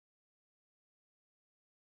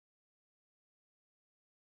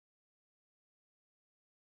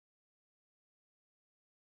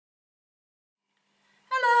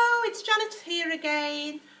it's Janet here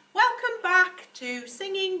again. Welcome back to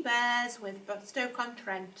Singing Bears with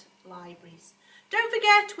Stoke-on-Trent Libraries. Don't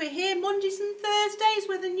forget, we're here Mondays and Thursdays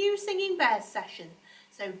with a new Singing Bears session,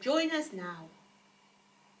 so join us now.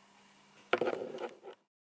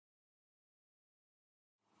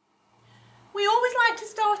 We always like to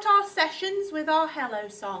start our sessions with our hello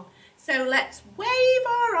song, so let's wave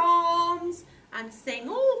our arms and sing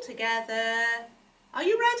all together. Are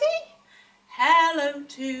you ready? Hello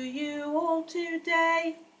to you all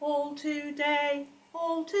today, all today,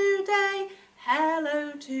 all today.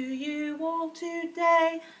 Hello to you all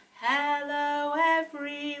today. Hello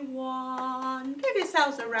everyone. Give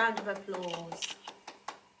yourselves a round of applause.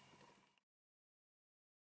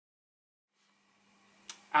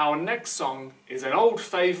 Our next song is an old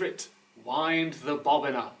favourite, Wind the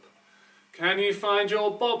Bobbin Up. Can you find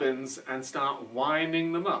your bobbins and start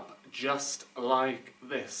winding them up just like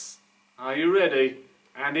this? Are you ready?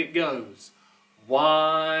 And it goes.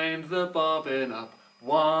 Wind the bobbin up,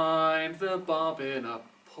 wind the bobbin up,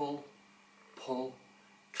 pull, pull,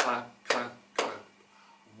 clap, clap, clap.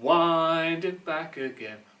 Wind it back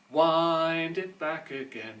again, wind it back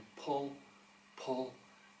again, pull, pull,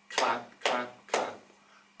 clap, clap, clap.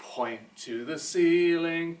 Point to the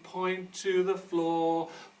ceiling, point to the floor,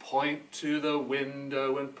 point to the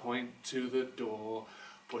window and point to the door.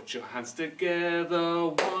 Put your hands together,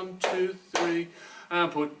 1, 2, 3,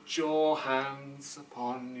 and put your hands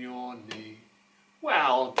upon your knee.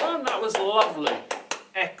 Well done, that was lovely.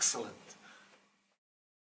 Excellent.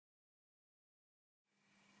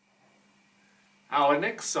 Our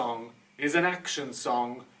next song is an action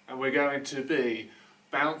song, and we're going to be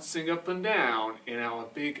bouncing up and down in our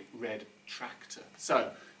big red tractor.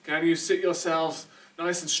 So, can you sit yourselves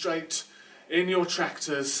nice and straight in your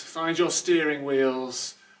tractors, find your steering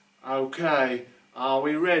wheels. Okay, are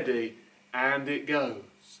we ready? And it goes.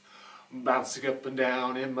 Bouncing up and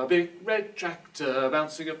down in my big red tractor,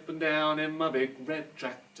 bouncing up and down in my big red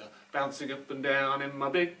tractor, bouncing up and down in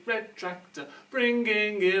my big red tractor,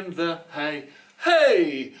 bringing in the hay.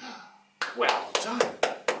 Hey! Well done.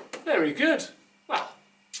 Very good. Well,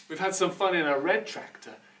 we've had some fun in a red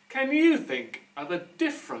tractor. Can you think of a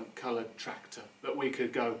different coloured tractor that we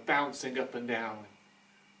could go bouncing up and down with?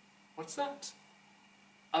 What's that?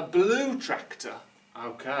 A blue tractor.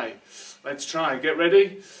 Okay, let's try. Get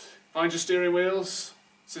ready. Find your steering wheels.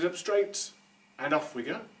 Sit up straight. And off we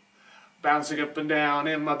go. Bouncing up and down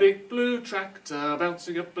in my big blue tractor.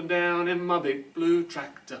 Bouncing up and down in my big blue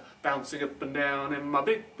tractor. Bouncing up and down in my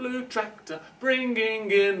big blue tractor. Bringing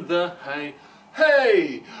in the hay.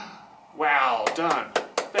 Hey! Well done.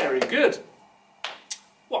 Very good.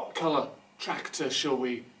 What colour tractor shall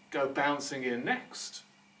we go bouncing in next?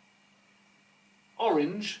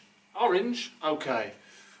 Orange. Orange. Okay.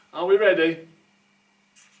 Are we ready?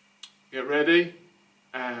 Get ready.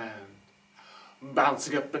 And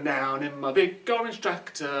bouncing up and down in my big orange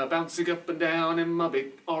tractor. Bouncing up and down in my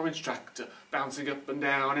big orange tractor. Bouncing up and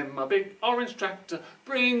down in my big orange tractor.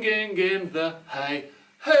 Bringing in the hay.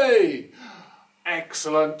 Hey!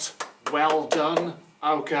 Excellent. Well done.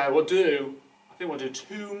 Okay, I think we'll do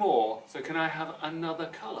 2 more. So can I have another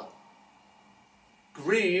colour?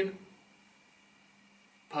 Green.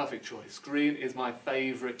 Perfect choice. Green is my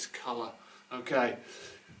favourite colour. Okay,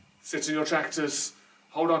 sit in your tractors,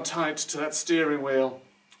 hold on tight to that steering wheel.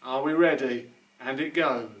 Are we ready? And it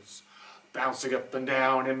goes. Bouncing up and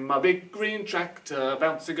down in my big green tractor,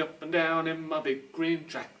 bouncing up and down in my big green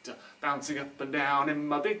tractor, bouncing up and down in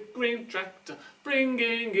my big green tractor,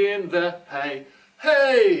 bringing in the hay.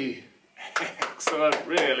 Hey! Excellent,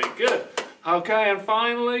 really good. Okay, and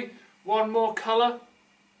finally, one more colour.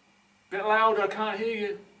 Bit louder, I can't hear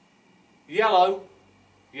you. Yellow.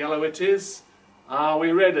 Yellow it is. Are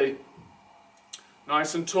we ready?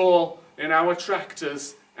 Nice and tall in our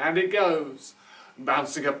tractors, and it goes.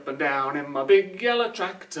 Bouncing up and down in my big yellow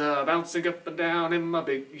tractor, bouncing up and down in my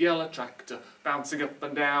big yellow tractor, bouncing up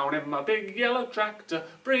and down in my big yellow tractor,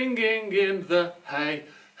 bringing in the hay.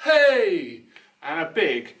 Hey! And a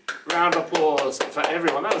big round of applause for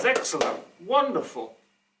everyone. That was excellent. Wonderful.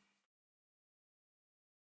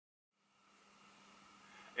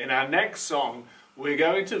 In our next song, we're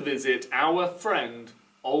going to visit our friend,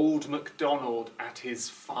 Old MacDonald, at his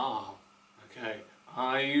farm. Okay,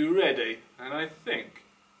 are you ready? And I think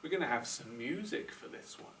we're going to have some music for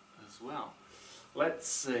this one as well. Let's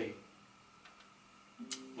see.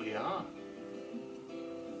 We are.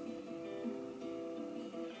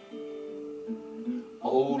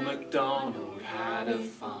 Old MacDonald had a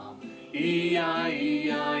farm,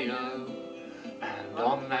 E-I-E-I-O. And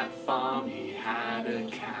on that farm he had a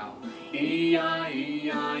cow,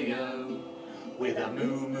 E-I-E-I-O. with a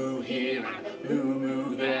moo moo here and a moo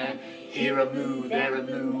moo there. Here a moo, there a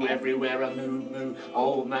moo, everywhere a moo moo.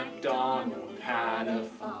 Old MacDonald had a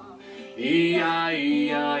farm,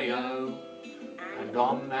 E-I-E-I-O. And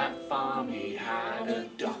on that farm he had a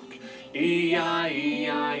duck,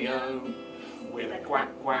 E-I-E-I-O. With a quack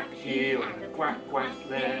quack here and a quack quack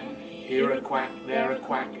there. Here a quack, there a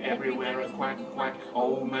quack, everywhere a quack quack.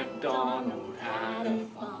 Old MacDonald had a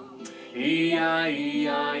farm,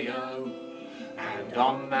 E-I-E-I-O. And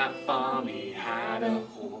on that farm he had a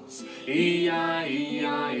horse,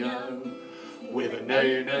 E-I-E-I-O. With a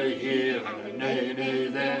no-no here and a no-no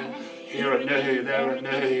there. Here a no, there a no,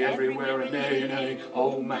 everywhere a no-no.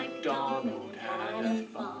 Old MacDonald had a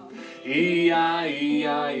farm,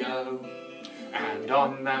 E-I-E-I-O. And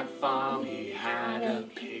on that farm he had a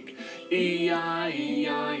pig,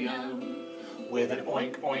 E-I-E-I-O. With an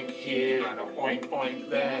oink oink here and a oink oink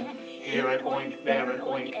there. Here an oink, there an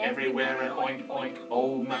oink, everywhere an oink oink.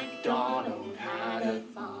 Old MacDonald had a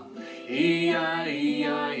farm,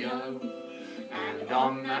 E-I-E-I-O. And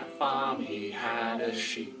on that farm he had a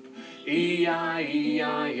sheep,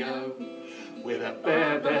 E-I-E-I-O. With a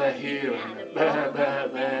bear here and a bear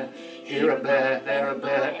there. Here a bear, there a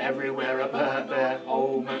bear, everywhere a bear.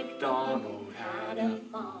 Old MacDonald had a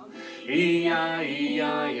farm,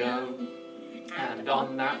 E-I-E-I-O. And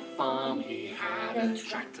on that farm he had a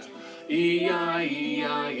tractor,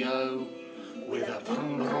 E-I-E-I-O. With a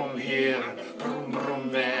brum brum here and a brum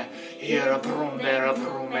brum there. Here a brum, there a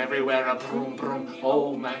brum, everywhere a brum brum.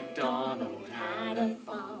 Old MacDonald had a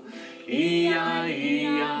farm,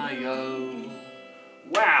 E-I-E-I-O.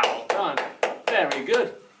 Wow, done. Very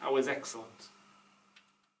good. That was excellent.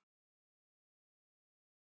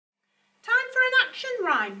 Time for an action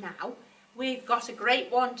rhyme now. We've got a great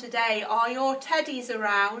one today. Are your teddies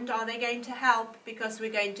around? Are they going to help? Because we're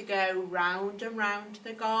going to go round and round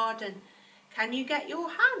the garden. Can you get your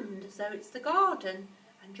hand so it's the garden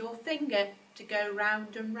and your finger to go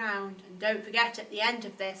round and round? And don't forget, at the end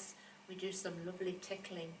of this we do some lovely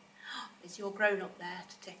tickling. Is your grown-up there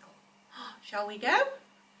to tickle? Shall we go?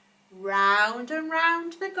 Round and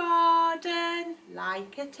round the garden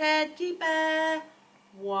like a teddy bear.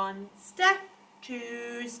 One step,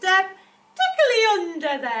 two step, tickly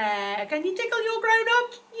under there. Can you tickle your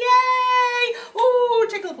grown-up? Yay! Ooh,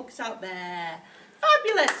 tickle book's out there.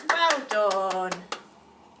 Fabulous, well done.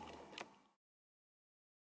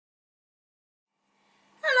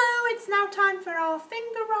 Hello, it's now time for our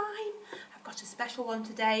finger rhyme. I've got a special one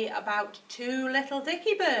today about two little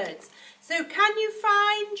dicky birds. So can you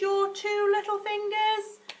find your two little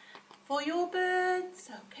fingers for your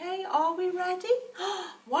birds? Okay, are we ready?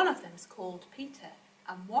 One of them is called Peter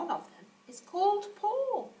and one of them is called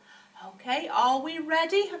Paul. Okay, are we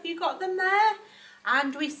ready? Have you got them there?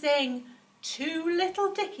 And we sing two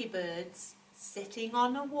little dicky birds sitting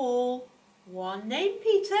on a wall. One named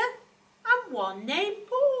Peter and one named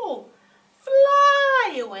Paul.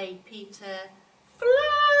 Fly away, Peter.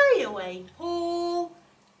 Fly away, Paul.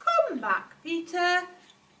 Come back, Peter.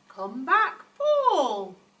 Come back,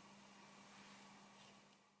 Paul.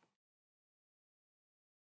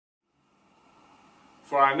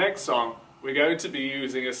 For our next song, we're going to be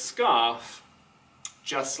using a scarf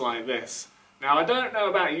just like this. Now, I don't know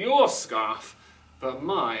about your scarf, but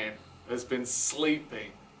mine has been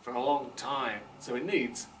sleeping for a long time, so it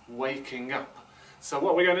needs waking up. So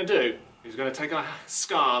what we're going to do is we're going to take our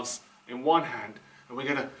scarves in one hand and we're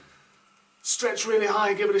going to stretch really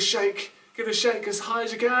high, give it a shake as high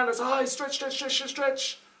as you can, as high, stretch, stretch, stretch,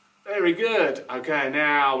 stretch. Very good. Okay,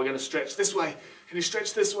 now we're going to stretch this way. Can you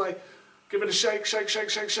stretch this way? Give it a shake, shake,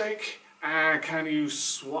 shake, shake, shake. And can you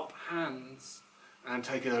swap hands and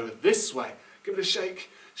take it over this way? Give it a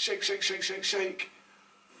shake, shake, shake, shake, shake, shake.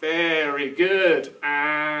 Very good.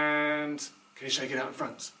 And can you shake it out in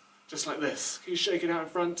front? Just like this. Can you shake it out in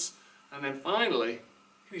front? And then finally,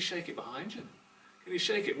 can you shake it behind you? Can you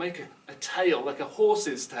shake it? Make a tail, like a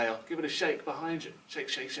horse's tail. Give it a shake behind you. Shake,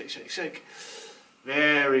 shake, shake, shake, shake.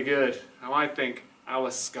 Very good. Now I think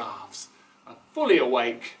our scarves are fully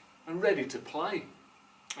awake and ready to play.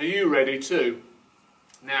 Are you ready too?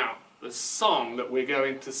 Now, the song that we're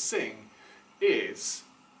going to sing is,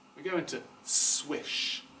 we're going to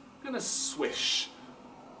swish. We're going to swish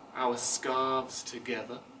our scarves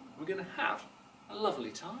together. We're going to have a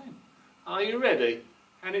lovely time. Are you ready?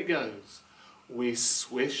 And it goes. We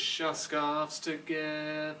swish our scarves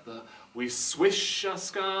together. We swish our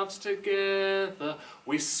scarves together.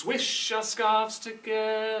 We swish our scarves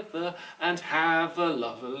together and have a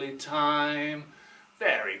lovely time.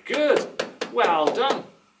 Very good. Well done.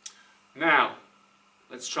 Now,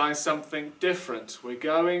 let's try something different. We're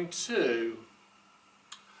going to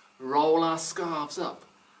roll our scarves up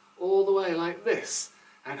all the way like this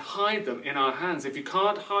and hide them in our hands. If you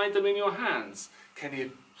can't hide them in your hands, can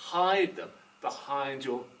you hide them behind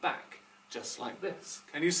your back, just like this?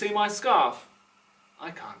 Can you see my scarf?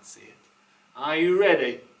 I can't see it. Are you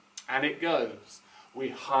ready? And it goes. We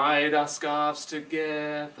hide our scarves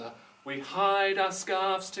together. We hide our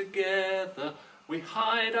scarves together. We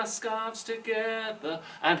hide our scarves together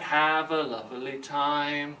and have a lovely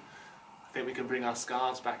time. I think we can bring our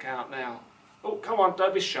scarves back out now. Oh, come on,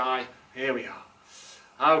 don't be shy. Here we are.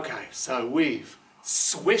 Okay, so we've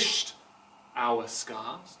swished our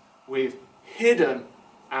scarves. We've hidden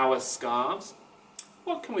our scarves.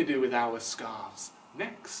 What can we do with our scarves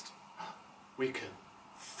next? We can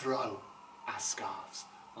throw our scarves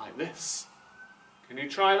like this. Can you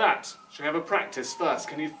try that? Shall we have a practice first?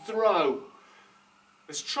 Can you throw?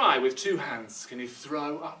 Let's try with two hands. Can you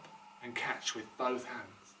throw up and catch with both hands?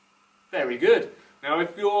 Very good. Now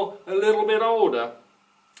if you're a little bit older,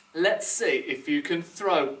 let's see if you can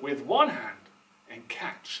throw with one hand and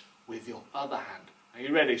catch with your other hand. Are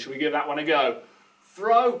you ready? Shall we give that one a go?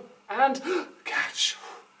 Throw and catch.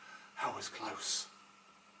 That was close.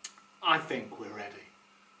 I think we're ready.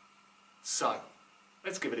 So,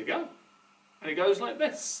 let's give it a go. And it goes like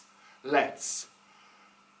this. Let's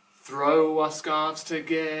throw our scarves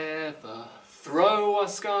together. Throw our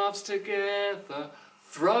scarves together.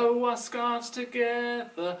 Throw our scarves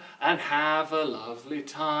together and have a lovely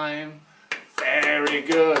time. Very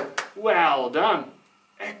good. Well done.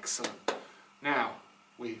 Excellent. Now,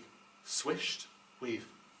 we've swished, we've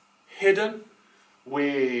hidden,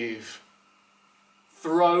 we've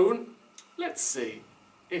thrown. Let's see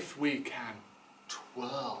if we can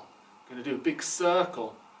twirl. I'm going to do a big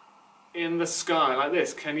circle in the sky like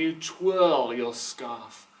this. Can you twirl your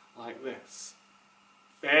scarf like this?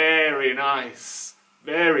 Very nice.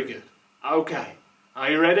 Very good. Okay,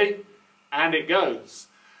 are you ready? And it goes.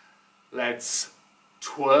 Let's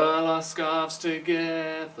twirl our scarves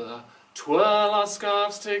together, twirl our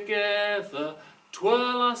scarves together,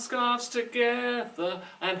 twirl our scarves together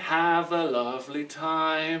and have a lovely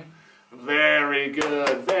time. Very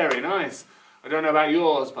good, very nice. I don't know about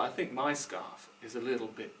yours, but I think my scarf is a little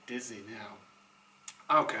bit dizzy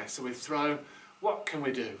now. Okay, so we've thrown. What can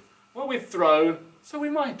we do? Well, we've thrown, so we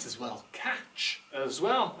might as well catch as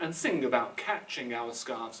well and sing about catching our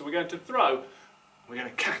scarves. So we're going to throw, we're going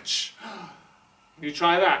to catch. Can you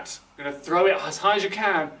try that? You're going to throw it as high as you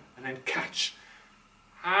can and then catch.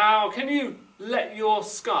 How can you let your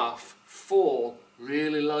scarf fall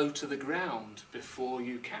really low to the ground before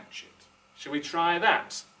you catch it? Shall we try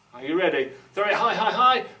that? Are you ready? Throw it high, high,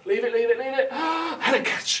 high. Leave it, leave it, leave it. And a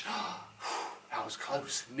catch. That was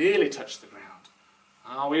close. Nearly touched the ground.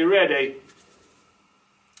 Are we ready?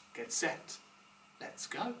 Get set. Let's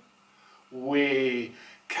go. We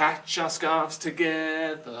catch our scarves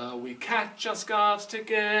together. We catch our scarves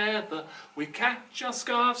together. We catch our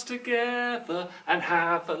scarves together and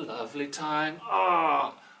have a lovely time.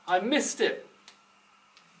 Ah, I missed it.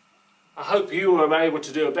 I hope you were able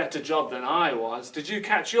to do a better job than I was. Did you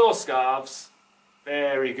catch your scarves?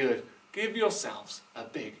 Very good. Give yourselves a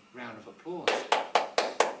big round of applause.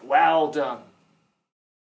 Well done.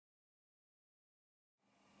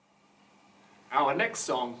 Our next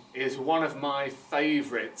song is one of my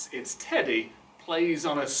favourites. It's Teddy Plays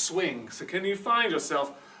on a Swing. So can you find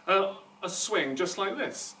yourself a swing just like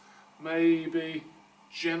this? Maybe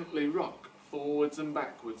gently rock forwards and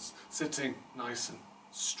backwards, sitting nice and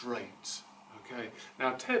straight. Okay.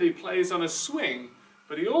 Now Teddy plays on a swing,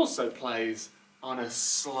 but he also plays on a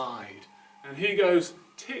slide. And he goes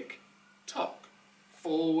tick tock,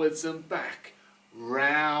 forwards and back,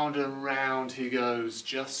 round and round he goes,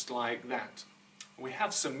 just like that. We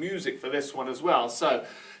have some music for this one as well, so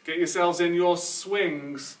get yourselves in your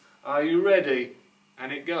swings. Are you ready?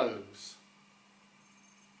 And it goes.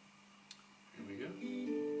 Here we go.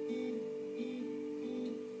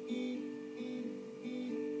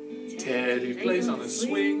 Teddy plays on a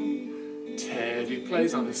swing, Teddy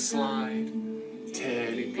plays on a slide,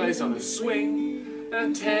 Teddy plays on a swing,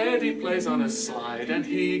 and Teddy plays on a slide, and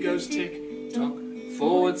he goes tick tock,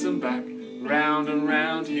 forwards and back, round and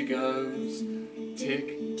round he goes.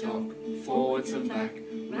 Tick tock, forwards and back,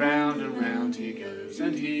 round and round he goes,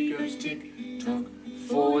 and he goes tick tock,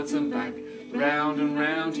 forwards and back, round and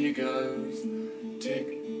round he goes.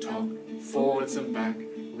 Tick tock, forwards and back,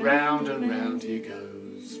 round and round he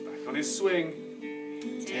goes. Back on his swing.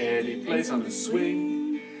 Teddy plays on a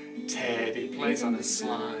swing, Teddy plays on a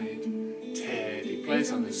slide, Teddy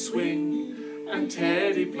plays on a swing, and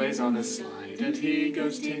Teddy plays on a slide, and he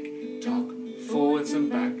goes tick tock, forwards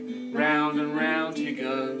and back, round and round he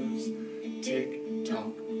goes. Tick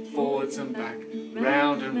tock, forwards and back,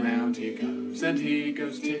 round and round he goes. And he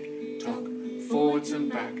goes tick-tock, forwards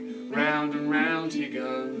and back, round and round he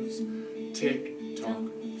goes.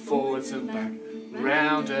 Tick-tock, forwards and back,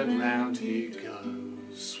 round and round he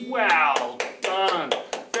goes. Well done!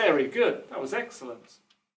 Very good, that was excellent.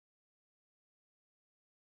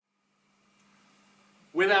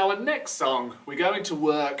 With our next song, we're going to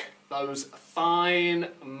work those fine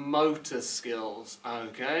motor skills,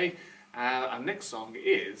 okay? Our next song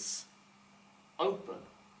is open,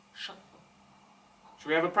 shut them. Shall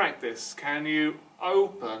we have a practice? Can you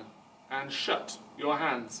open and shut your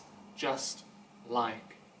hands just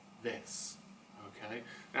like this? Okay.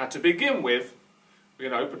 Now to begin with, we're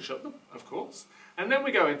going to open, shut them, of course, and then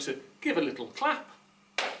we're going to give a little clap,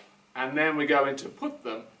 and then we're going to put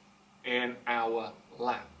them in our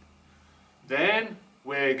lap. Then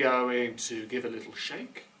we're going to give a little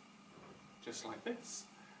shake, just like this,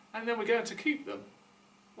 and then we're going to keep them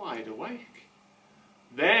wide awake.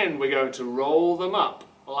 Then we're going to roll them up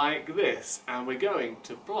like this, and we're going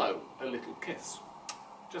to blow a little kiss,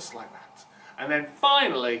 just like that. And then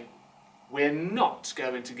finally, we're not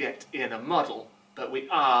going to get in a muddle, but we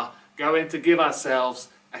are going to give ourselves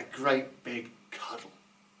a great big cuddle.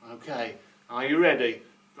 Okay, are you ready?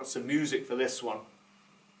 Got some music for this one.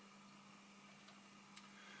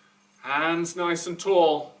 Hands nice and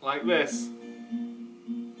tall, like this.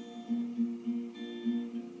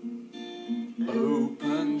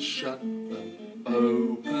 Open, shut them,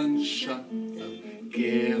 open, shut them,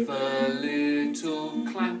 give a little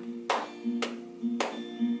clap.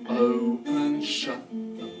 Open, shut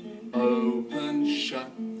them, open,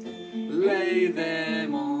 shut them, lay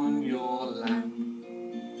them on your lap.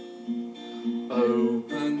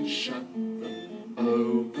 Open, shut them,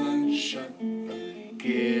 open, shut them,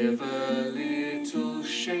 give a little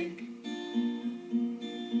shake.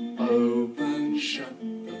 Open, shut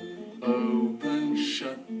them, open,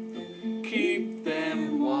 shut them, keep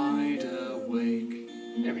them wide awake.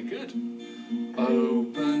 Very good.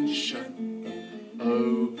 Open, shut them,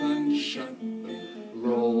 open, shut them,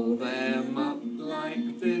 roll them up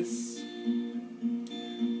like this.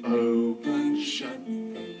 Open, shut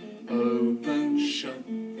them, open, shut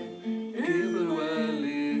them, give them a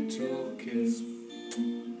little kiss.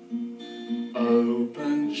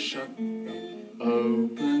 Open, shut them,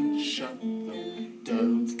 open, shut them,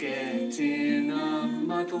 don't get in a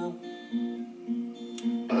muddle.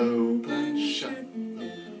 Open, shut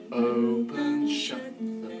them, open, shut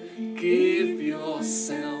them, give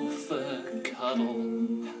yourself a cuddle.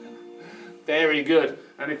 Very good.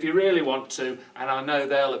 And if you really want to, and I know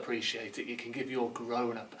they'll appreciate it, you can give your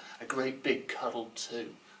grown-up a great big cuddle too.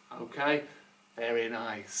 Okay? Very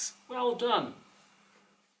nice. Well done.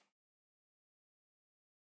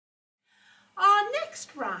 Our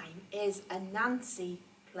next rhyme is Anansi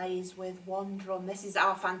plays with one drum. This is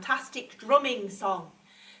our fantastic drumming song.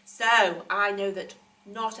 So I know that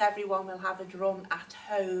not everyone will have a drum at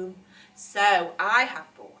home. So I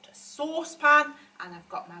have brought a saucepan and I've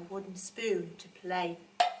got my wooden spoon to play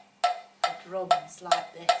the drums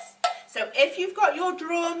like this. So if you've got your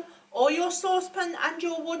drum or your saucepan and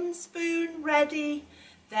your wooden spoon ready,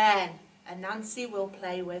 then Anansi will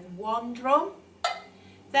play with one drum.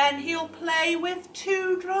 Then he'll play with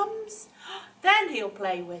 2 drums. Then he'll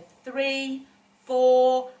play with 3,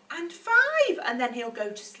 4 and 5. And then he'll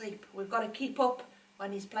go to sleep. We've got to keep up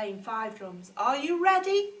when he's playing 5 drums. Are you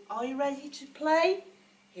ready? Are you ready to play?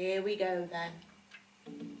 Here we go then.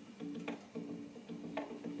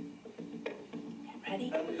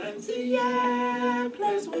 Ready? Anansi, yeah,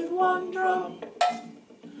 plays with one drum.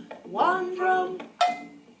 One drum.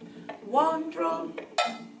 One drum.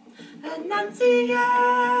 Anansi,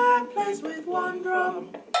 yeah, plays with one drum.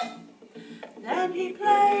 Then he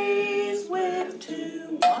plays with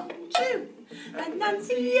 2, 1, 2.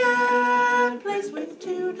 Anansi, yeah, plays with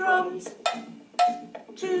 2 drums.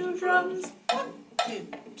 2 drums, 1, 2.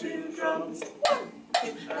 2 drums, 1,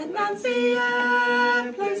 2. Anansi,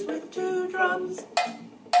 yeah, plays with 2 drums.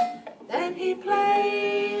 Then he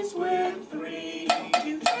plays with 3, 1,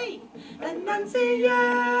 2, 3. Anansi,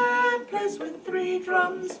 yeah, plays with 3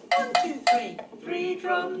 drums. 1, 2, 3. 3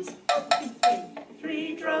 drums. 1, 2, 3.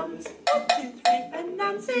 3 drums. 1, 2, 3.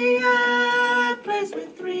 Anansi, yeah, plays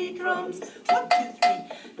with 3 drums. 1, 2, 3.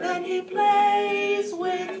 Then he plays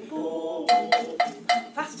with 4.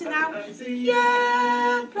 Faster now. Anansi,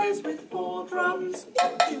 yeah, plays with 4 drums.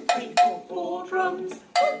 1, 2, 3, 4. 4 drums.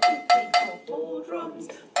 1, 2, 3, 4. 4 drums.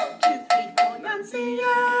 1, 2, 3, 4. Anansi,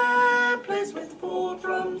 yeah, plays with 4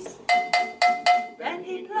 drums. Then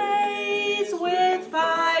he plays with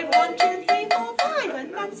 5. 1, 2, 3, 4, 5.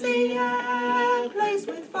 Anansi, yeah, plays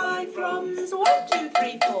with 5 drums. 1, 2,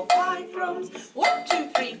 3, 4,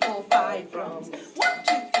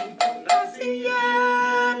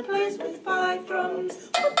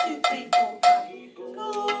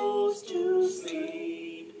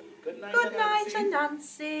 Good night,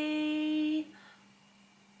 Anansi.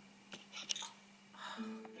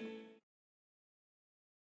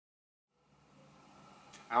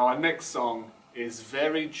 Our next song is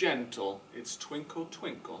very gentle. It's Twinkle,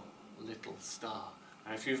 Twinkle, Little Star.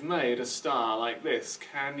 Now if you've made a star like this,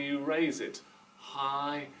 can you raise it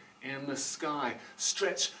high in the sky?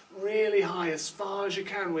 Stretch really high, as far as you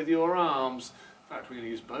can with your arms. In fact, we're going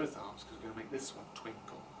to use both arms because we're going to make this one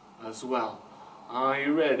twinkle as well. Are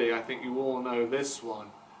you ready? I think you all know this one.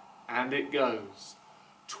 And it goes.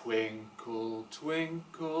 Twinkle,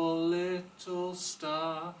 twinkle, little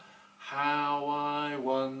star, how I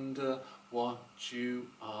wonder what you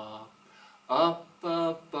are. Up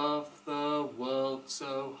above the world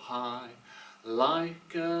so high,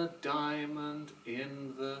 like a diamond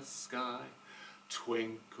in the sky.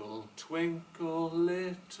 Twinkle, twinkle,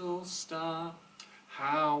 little star,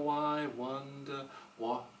 how I wonder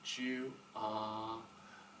what you are.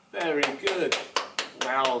 Very good.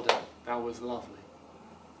 Well done. That was lovely.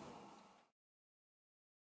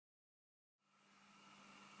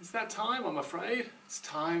 It's that time, I'm afraid. It's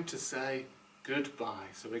time to say goodbye.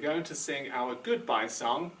 So we're going to sing our goodbye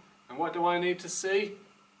song. And what do I need to see?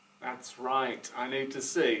 That's right, I need to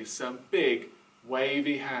see some big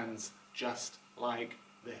wavy hands just like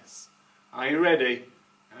this. Are you ready?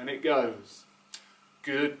 And it goes.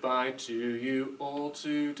 Goodbye to you all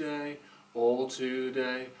today, all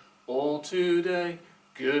today, all today.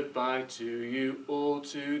 Goodbye to you all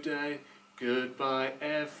today. Goodbye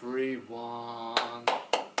everyone.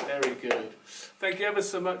 Very good. Thank you ever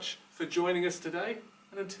so much for joining us today,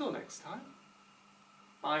 and until next time,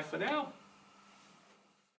 bye for now.